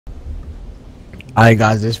Alright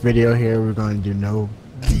guys, this video here we're gonna do no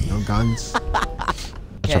guns.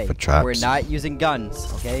 Okay, for traps. we're not using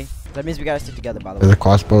guns, okay? That means we gotta stick together, by the Is way. a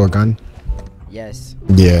crossbow a gun? Yes.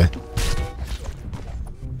 Yeah.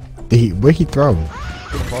 Where'd he throw?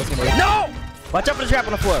 No! Watch out for the trap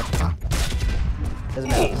on the floor. Doesn't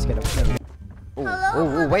matter, just get him.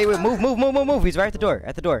 Oh, wait, move. He's right at the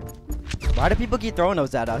door, Why do people keep throwing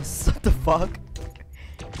those at us? What the fuck?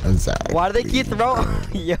 Exactly. Why do they keep throwing?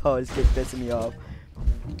 Yo, this kid's pissing me off.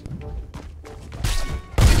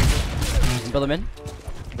 Build him in.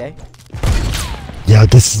 Okay. Yo,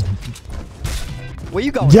 this is... Where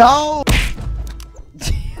you going? Yo!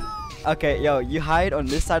 Okay, yo, you hide on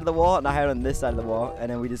this side of the wall, and I hide on this side of the wall, and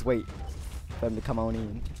then we just wait for him to come on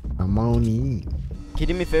in. I'm on in. Can you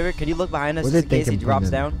do me a favor? Can you look behind us What just they in case he thinking drops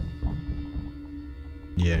putting down?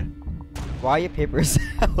 Yeah. Why are your papers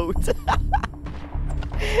out?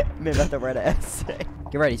 Maybe I have to write an essay.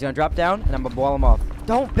 Get ready, he's gonna drop down, and I'm gonna ball him off.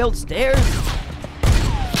 Don't build stairs!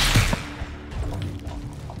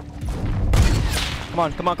 Come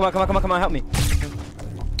on, help me.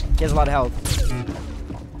 He has a lot of health.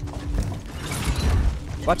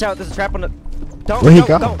 Watch out, there's a trap on the... Where'd he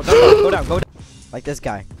go? Go down. Like this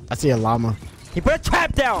guy. I see a llama. He put a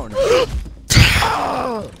trap down!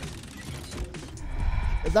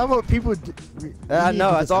 Is that what people do?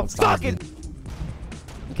 No, that's all fucking...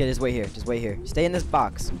 Okay, just wait here. Stay in this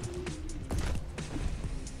box.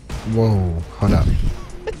 Whoa, hold up.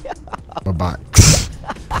 A box.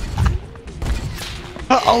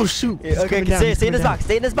 Oh shoot. Yeah, okay, stay in this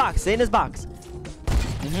box.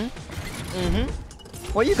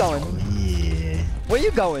 Where you going? Oh, yeah. Where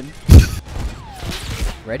you going?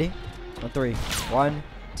 Ready? On 3. 1,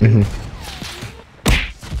 2.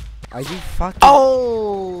 Are you fucking...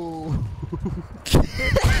 Oh!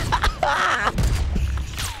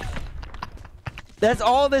 That's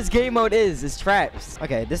all this game mode is traps.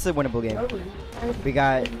 Okay, this is a winnable game. We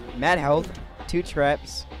got mad health, 2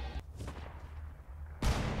 traps.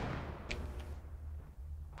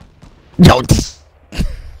 Yo!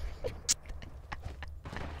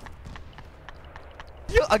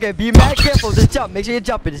 Okay, be mad careful. Just jump. Make sure you're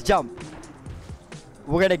jumping. Just jump.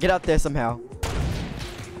 We're gonna get up there somehow.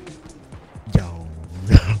 Yo.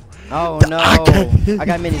 Oh no. I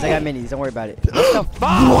got minis. Don't worry about it. What the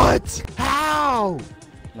fuck? What? How?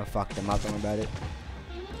 No, fuck them. I'm not talking about it.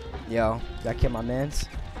 Yo, gotta kill my mans.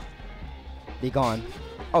 Be gone.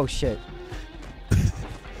 Oh shit.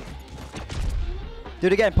 Do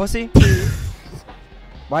it again, pussy.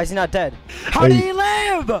 Why is he not dead? How did he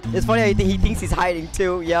live? It's funny how he thinks he's hiding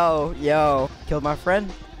too. Yo. Killed my friend.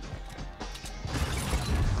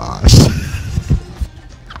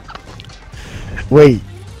 Wait.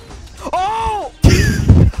 Oh!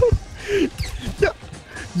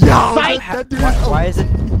 Yo!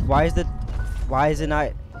 Why is it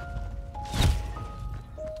not?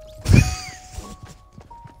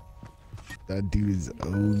 That dude is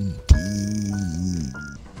OD.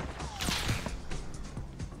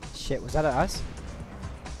 Shit, was that us?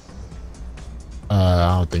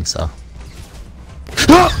 I don't think so.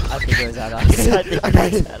 I think it was at us.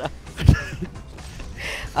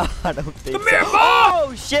 I don't think so.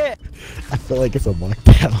 Oh shit! I feel like it's a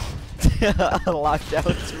lockdown.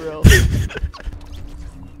 Lockdown's real.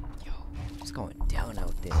 Yo, it's going down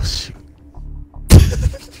out there. Oh shoot.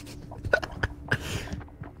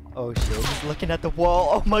 Oh shit, he's looking at the wall.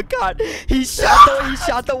 Oh my god. He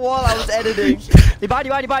shot the wall I was editing. Hey, body.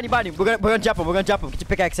 We're gonna jump him. Get your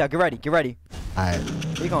pickaxe out. Get ready. Alright.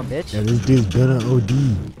 Where you going, bitch? Yeah, this dude's building OD.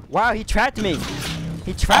 Wow, he trapped me.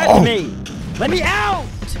 Me. Let me out!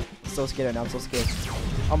 So scared now. I'm so scared.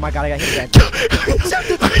 Oh my god, I got hit again.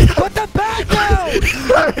 Put the bag down!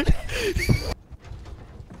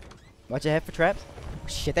 Watch your head for traps. Oh,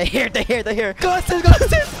 shit, they're here. Go upstairs.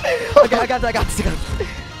 Okay, I got this.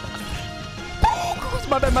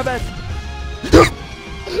 My bad.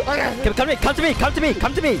 Come to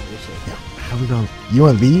me. How we going? You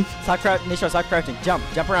wanna leave? Nashawn, stop crouching. Jump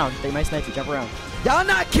around. They might snipe you. Jump around. Y'all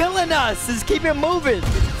not killing us. Just keep it moving.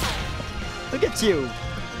 Look at you.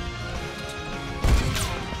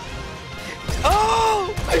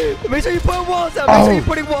 Oh! Make sure you put walls down. Make sure you're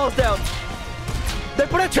putting walls down. They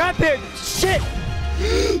put a trap here. Shit.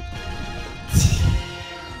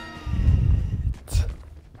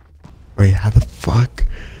 Wait, how the fuck?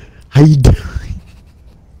 How you doing?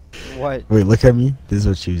 What? Wait, look at me. This is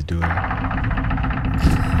what she was doing.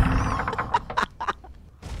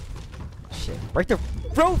 Shit. Break the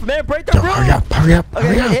roof, man. Break the roof. Hurry up.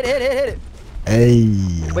 Okay, hit it. Hey.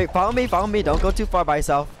 Wait, follow me. Don't go too far by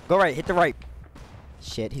yourself. Go right. Hit the right.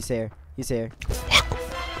 Shit, he's here.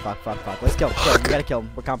 Fuck. Let's kill him. We gotta kill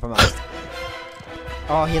him. We're compromised.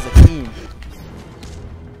 Oh, he has a team.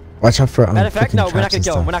 Watch out for Matter of fact, no, we're not traps gonna and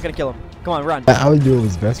kill him. stuff. We're not gonna kill him. Come on, run. I would do what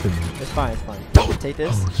was best for me. It's fine, it's fine. Take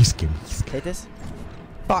this. Oh, he's scared. He's scared. Take this.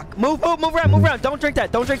 Fuck. Move around. Don't drink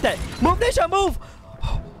that. Don't drink that. Move, Nashawn, move.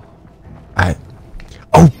 I.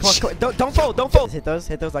 Oh. Come on. Don't fold. Hit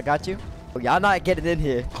those. I got you. Oh, y'all not getting in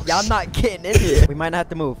here. Y'all not getting in here. We might not have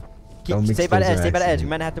to move. Stay by the edge. Stay by the edge. We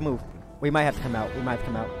might not have to move. We might have to come out. We gotta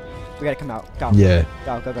come out. Go. Yeah.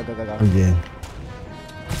 Go. I'm getting.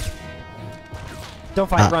 Don't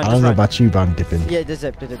fight. Run. I don't know about you, but I'm dipping. Yeah, just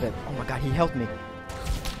zip. Oh my god, he helped me.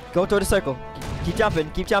 Go through the circle. Keep jumping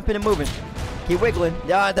and moving. Keep wiggling.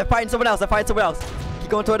 Yeah, they're fighting someone else. Keep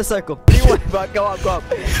going toward the circle. What do you want, bro? Go up.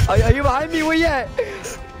 Are you behind me? Where you at?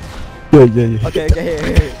 Yeah. Okay, here.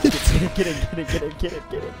 Get in.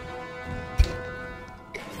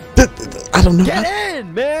 I don't know. Get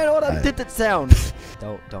in, man. Hold on. Did that sound?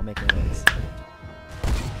 Don't make any noise.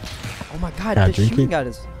 Oh my god, the shooting at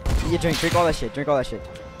us. Yeah, drink all that shit.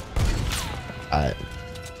 Alright.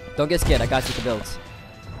 Don't get scared. I got you the builds.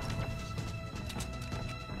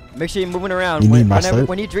 Make sure you're moving around. You need my slurp?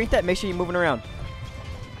 When you drink that, make sure you're moving around.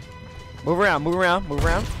 Move around.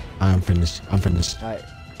 I'm finished. Alright.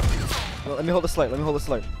 Well, let me hold the slurp.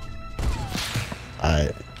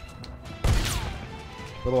 Alright.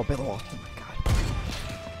 Build the wall. Oh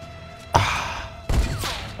my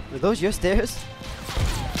god. Were those your stairs?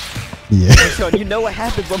 Yeah. Sean, you know what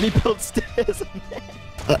happens when we build stairs.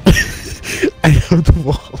 I have the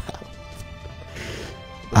wall out.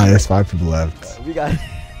 Alright, there's 5 people left. We got.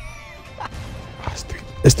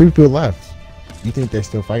 There's 3 people left. You think they're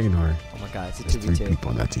still fighting, or? Oh my god, it's a There's 3 2v2. people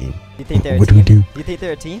on that team. You think they're a what team? do we do? You think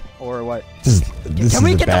they're a team or what? This Can we is a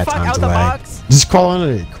get the bad fuck time out to the lag. box? Just crawl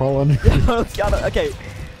under it. Okay.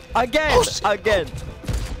 Again.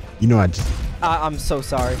 You know I just. I'm so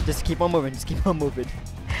sorry. Just keep on moving. We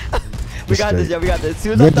Just got this. straight. Yeah, we got this. As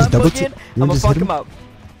soon as You I'm want this done double boogieing, tip? I'm You want gonna this fuck hit him him? up.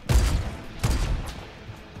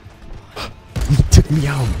 You took me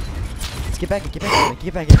out. Let's get back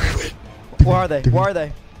in. Where are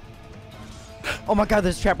they? Oh my god,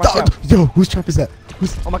 there's a trap. Watch out. Yo, whose trap is that?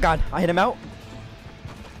 Oh my god, I hit him out.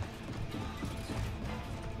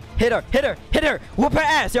 Hit her. Whoop her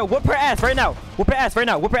ass. Yo, whoop her ass right now. Alright.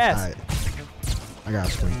 I got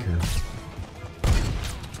a swing here.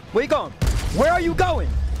 Where you going? Where are you going?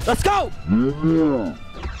 Let's go. I'm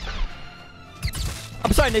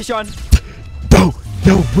sorry, Nashawn.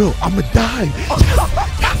 Yo, Will, I'ma die.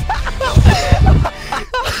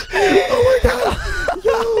 Oh my god.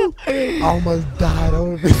 Yo. I almost died. I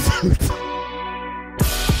would've been so